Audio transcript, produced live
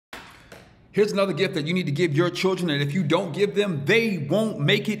Here's another gift that you need to give your children, and if you don't give them, they won't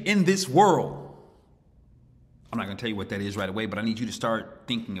make it in this world. I'm not going to tell you what that is right away, but I need you to start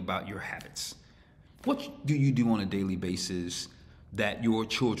thinking about your habits. What do you do on a daily basis that your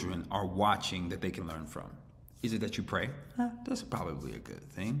children are watching that they can learn from? Is it that you pray? That's probably a good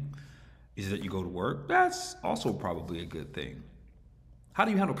thing. Is it that you go to work? That's also probably a good thing. How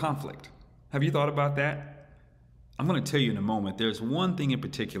do you handle conflict? Have you thought about that? I'm going to tell you in a moment, there's one thing in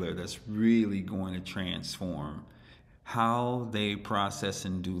particular that's really going to transform how they process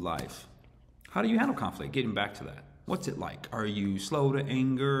and do life. How do you handle conflict? Getting back to that. What's it like? Are you slow to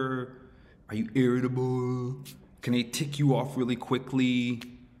anger? Are you irritable? Can they tick you off really quickly?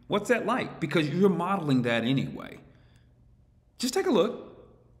 What's that like? Because you're modeling that anyway. Just take a look.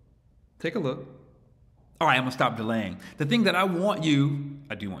 Take a look. All right, I'm gonna stop delaying. The thing that I do want you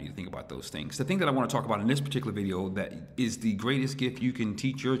to think about those things. The thing that I want to talk about in this particular video that is the greatest gift you can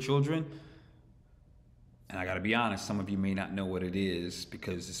teach your children, and I gotta be honest, some of you may not know what it is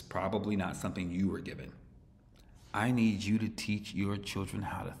because it's probably not something you were given. I need you to teach your children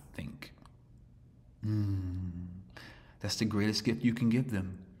how to think. That's the greatest gift you can give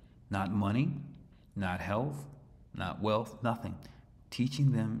them. Not money, not health, not wealth, nothing.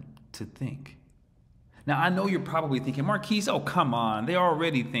 Teaching them to think. Now, I know you're probably thinking, Marquise, oh, come on. They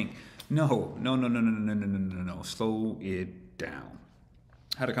already think. No. Slow it down.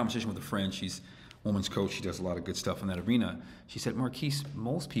 I had a conversation with a friend. She's a woman's coach. She does a lot of good stuff in that arena. She said, Marquise,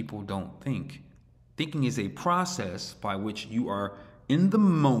 most people don't think. Thinking is a process by which you are in the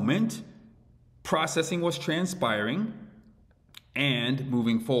moment, processing what's transpiring, and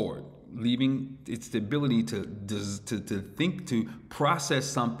moving forward. It's the ability to think, to process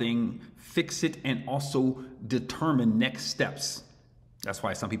something, fix it, and also determine next steps. That's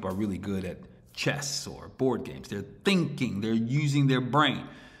why some people are really good at chess or board games. They're thinking, they're using their brain.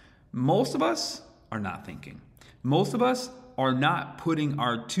 Most of us are not thinking. Most of us are not putting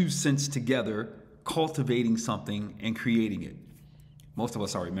our 2 cents together, cultivating something and creating it. Most of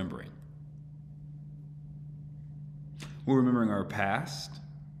us are remembering. We're remembering our past.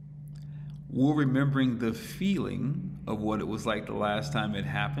 We're remembering the feeling of what it was like the last time it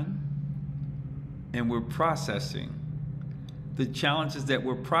happened. And we're processing the challenges that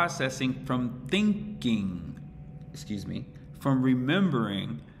we're processing from thinking, from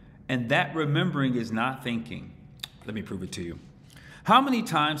remembering. And that remembering is not thinking. Let me prove it to you. How many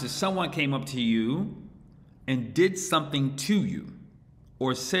times has someone came up to you and did something to you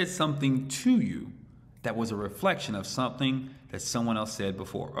or said something to you that was a reflection of something that someone else said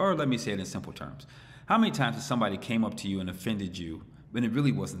before? Or let me say it in simple terms. How many times has somebody came up to you and offended you, and it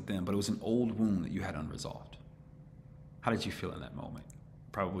really wasn't them, but it was an old wound that you had unresolved? How did you feel in that moment?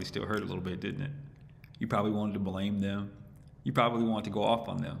 Probably still hurt a little bit, didn't it? You probably wanted to blame them. You probably wanted to go off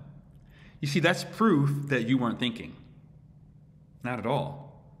on them. You see, that's proof that you weren't thinking. Not at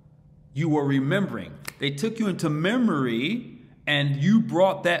all. You were remembering. They took you into memory, and you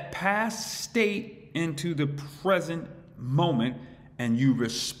brought that past state into the present moment, and you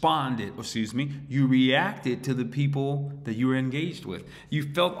responded, you reacted to the people that you were engaged with.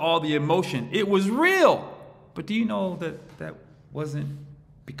 You felt all the emotion. It was real. But do you know that that wasn't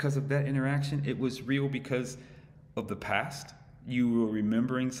because of that interaction? It was real because of the past. You were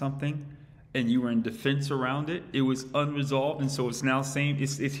remembering something and you were in defense around it. It was unresolved, and so it's now saying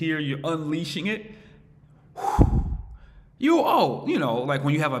it's here, you're unleashing it. Like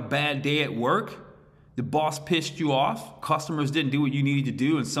when you have a bad day at work, the boss pissed you off, customers didn't do what you needed to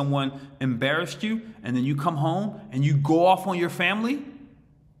do, and someone embarrassed you, and then you come home and you go off on your family.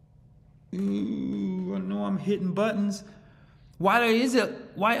 Ooh, I know I'm hitting buttons. Why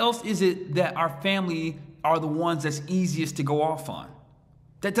else is it that our family are the ones that's easiest to go off on?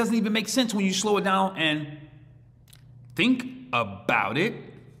 That doesn't even make sense when you slow it down and think about it,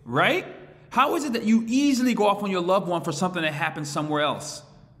 right? How is it that you easily go off on your loved one for something that happened somewhere else?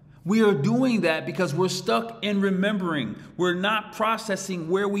 We are doing that because we're stuck in remembering. We're not processing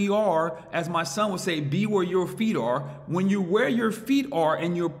where we are. As my son would say, be where your feet are. When you're where your feet are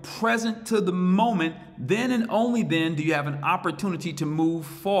and you're present to the moment, then and only then do you have an opportunity to move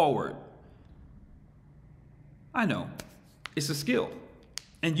forward. I know, it's a skill,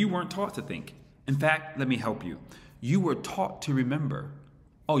 and you weren't taught to think. In fact, let me help you. You were taught to remember.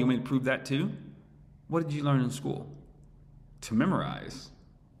 Oh, you want me to prove that too? What did you learn in school? To memorize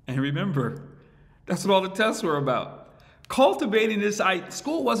and remember. That's what all the tests were about. Cultivating this,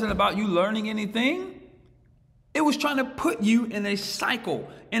 school wasn't about you learning anything. It was trying to put you in a cycle,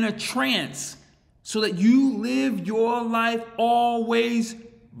 in a trance, so that you live your life always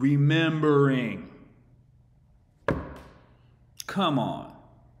remembering. Come on.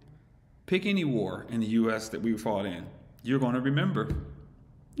 Pick any war in the U.S. that we fought in. You're going to remember.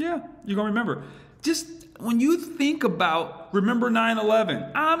 Yeah, you're going to remember. Just when you think about, remember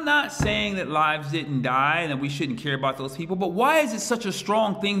 9/11, I'm not saying that lives didn't die and that we shouldn't care about those people, but why is it such a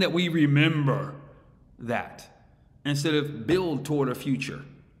strong thing that we remember that instead of build toward a future?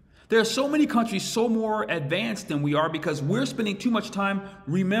 There are so many countries so more advanced than we are because we're spending too much time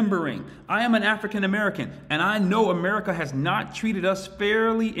remembering. I am an African American, and I know America has not treated us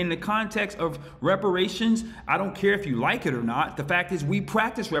fairly in the context of reparations. I don't care if you like it or not. The fact is we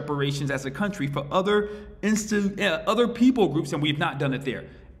practice reparations as a country for other people groups, and we've not done it there.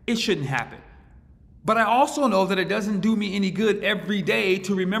 It shouldn't happen. But I also know that it doesn't do me any good every day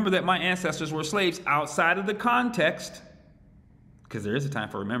to remember that my ancestors were slaves outside of the context, because there is a time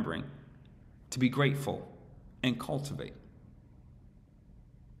for remembering, to be grateful and cultivate.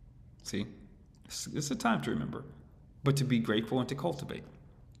 See, it's a time to remember, but to be grateful and to cultivate.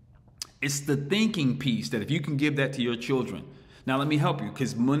 It's the thinking piece that if you can give that to your children. Now let me help you,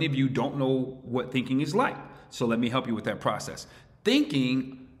 because many of you don't know what thinking is like. So let me help you with that process.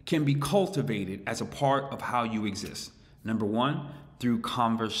 Thinking can be cultivated as a part of how you exist. Number one, through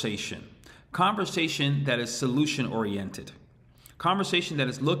conversation. Conversation that is solution oriented. Conversation that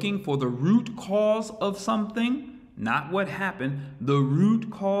is looking for the root cause of something, not what happened, the root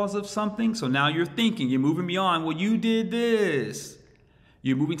cause of something. So now you're thinking, you're moving beyond, well, you did this.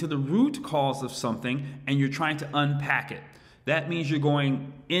 You're moving to the root cause of something and you're trying to unpack it. That means you're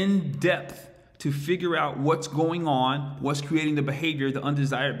going in depth to figure out what's going on, what's creating the behavior, the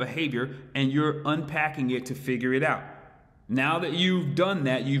undesired behavior, and you're unpacking it to figure it out. Now that you've done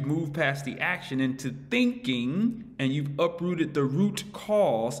that, you've moved past the action into thinking and you've uprooted the root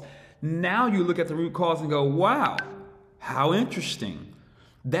cause. Now you look at the root cause and go, wow, how interesting.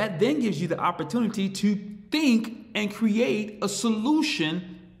 That then gives you the opportunity to think and create a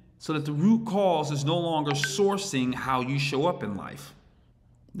solution so that the root cause is no longer sourcing how you show up in life.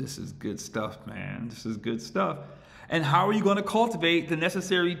 This is good stuff, man. This is good stuff. And how are you going to cultivate the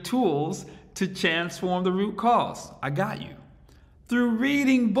necessary tools to transform the root cause? I got you. Through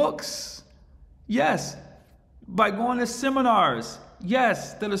reading books. Yes. By going to seminars.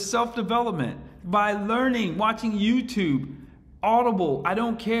 Yes. That are self-development. By learning, watching YouTube, Audible, I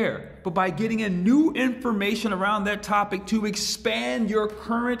don't care. But by getting a new information around that topic to expand your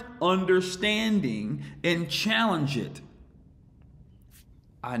current understanding and challenge it.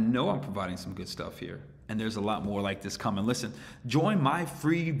 I know I'm providing some good stuff here. And there's a lot more like this coming. Listen, join my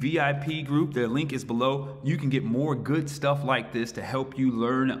free VIP group. The link is below. You can get more good stuff like this to help you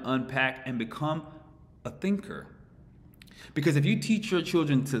learn, unpack, and become a thinker. Because if you teach your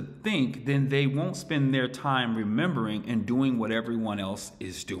children to think, then they won't spend their time remembering and doing what everyone else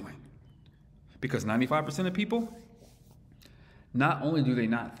is doing. Because 95% of people, not only do they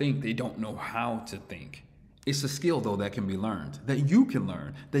not think, they don't know how to think. It's a skill, though, that can be learned, that you can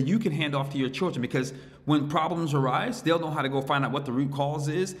learn, that you can hand off to your children, because when problems arise, they'll know how to go find out what the root cause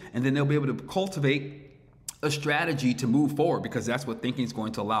is, and then they'll be able to cultivate a strategy to move forward, because that's what thinking is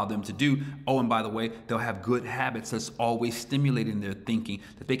going to allow them to do. Oh, and by the way, they'll have good habits that's always stimulating their thinking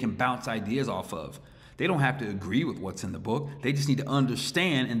that they can bounce ideas off of. They don't have to agree with what's in the book. They just need to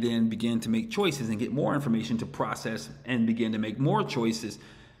understand and then begin to make choices and get more information to process and begin to make more choices.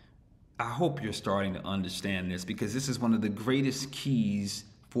 I hope you're starting to understand this, because this is one of the greatest keys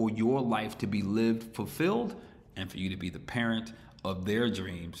for your life to be lived fulfilled and for you to be the parent of their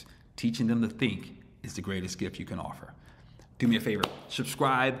dreams. Teaching them to think is the greatest gift you can offer. Do me a favor,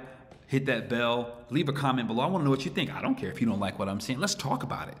 subscribe, hit that bell, leave a comment below. I want to know what you think. I don't care if you don't like what I'm saying. Let's talk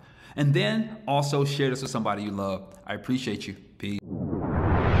about it. And then also share this with somebody you love. I appreciate you. Peace.